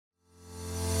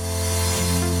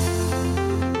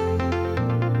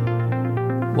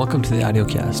Welcome to the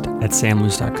audiocast at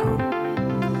samloose.com.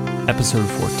 Episode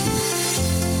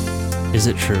 14. Is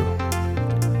it true?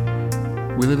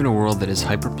 We live in a world that is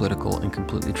hyper-political and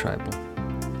completely tribal.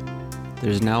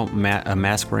 There's now a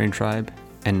mask-wearing tribe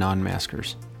and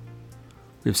non-maskers.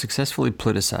 We have successfully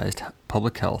politicized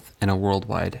public health and a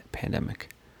worldwide pandemic.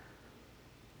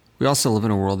 We also live in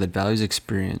a world that values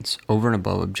experience over and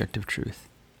above objective truth.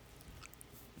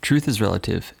 Truth is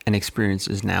relative, and experience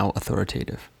is now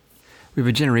authoritative. We have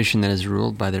a generation that is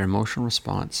ruled by their emotional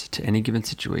response to any given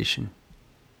situation,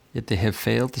 yet they have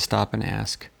failed to stop and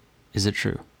ask, is it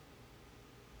true?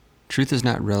 Truth is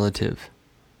not relative.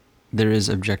 There is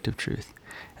objective truth.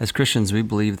 As Christians, we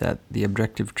believe that the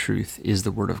objective truth is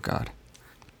the Word of God.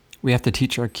 We have to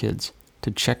teach our kids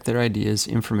to check their ideas,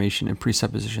 information, and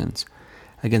presuppositions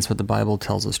against what the Bible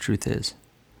tells us truth is.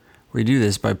 We do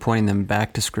this by pointing them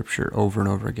back to Scripture over and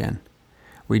over again.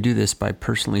 We do this by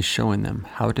personally showing them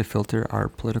how to filter our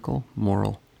political,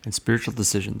 moral, and spiritual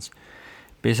decisions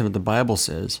based on what the Bible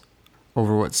says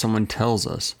over what someone tells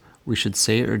us we should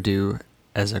say or do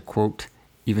as a, quote,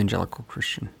 evangelical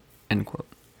Christian, end quote.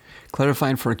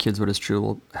 Clarifying for our kids what is true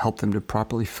will help them to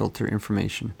properly filter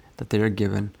information that they are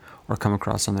given or come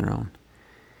across on their own.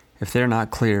 If they are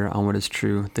not clear on what is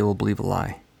true, they will believe a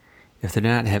lie. If they do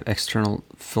not have external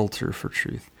filter for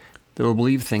truth, they will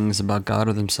believe things about God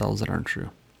or themselves that aren't true.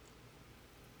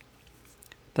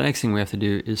 The next thing we have to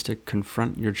do is to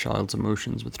confront your child's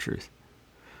emotions with truth.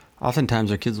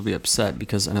 Oftentimes our kids will be upset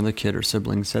because another kid or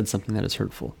sibling said something that is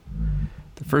hurtful.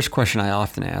 The first question I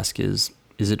often ask is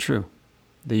it true?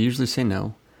 They usually say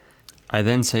no. I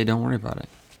then say, don't worry about it.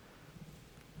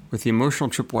 With the emotional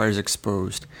tripwires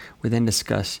exposed, we then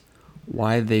discuss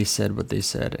why they said what they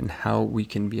said and how we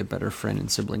can be a better friend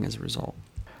and sibling as a result.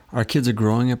 Our kids are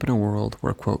growing up in a world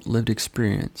where, quote, lived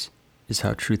experience is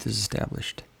how truth is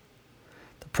established.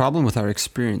 The problem with our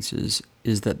experiences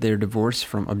is that they're divorced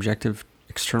from objective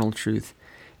external truth.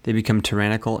 They become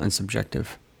tyrannical and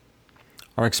subjective.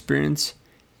 Our experience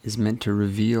is meant to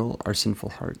reveal our sinful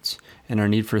hearts and our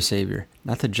need for a Savior,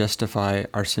 not to justify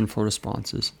our sinful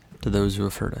responses to those who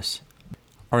have hurt us.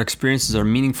 Our experiences are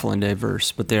meaningful and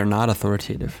diverse, but they are not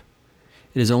authoritative.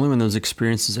 It is only when those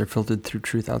experiences are filtered through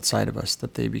truth outside of us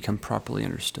that they become properly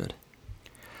understood.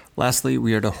 Lastly,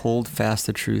 we are to hold fast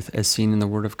the truth as seen in the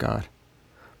Word of God,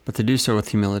 but to do so with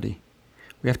humility.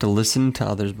 We have to listen to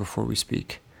others before we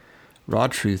speak. Raw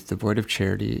truth, devoid of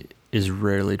charity, is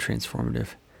rarely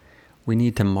transformative. We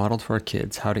need to model to our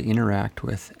kids how to interact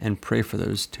with and pray for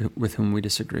those with whom we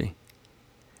disagree.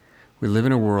 We live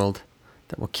in a world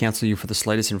that will cancel you for the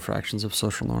slightest infractions of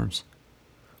social norms.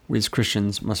 We as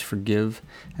Christians must forgive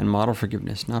and model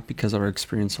forgiveness, not because of our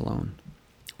experience alone.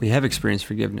 We have experienced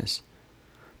forgiveness,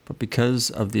 but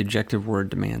because of the objective word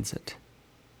demands it.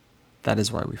 That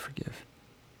is why we forgive.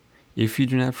 If you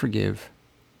do not forgive,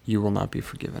 you will not be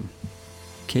forgiven.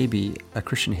 KB, a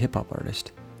Christian hip-hop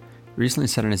artist, recently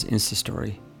said on his Insta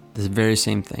story this very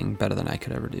same thing better than I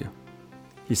could ever do.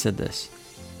 He said this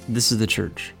is the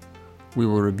church. We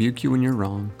will rebuke you when you're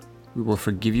wrong. We will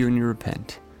forgive you when you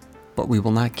repent. But we will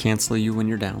not cancel you when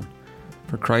you're down.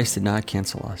 For Christ did not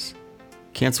cancel us.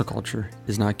 Cancel culture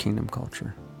is not kingdom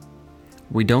culture.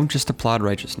 We don't just applaud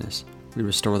righteousness. We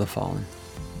restore the fallen.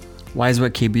 Why is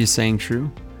what KB is saying true?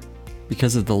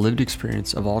 Because of the lived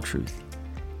experience of all truth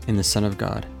in the Son of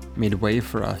God made way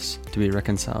for us to be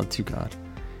reconciled to God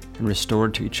and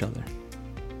restored to each other.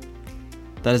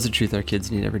 That is the truth our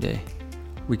kids need every day.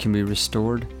 We can be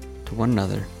restored to one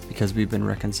another because we've been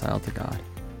reconciled to God.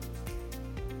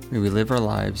 May we live our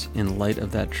lives in light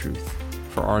of that truth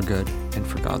for our good and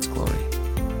for God's glory.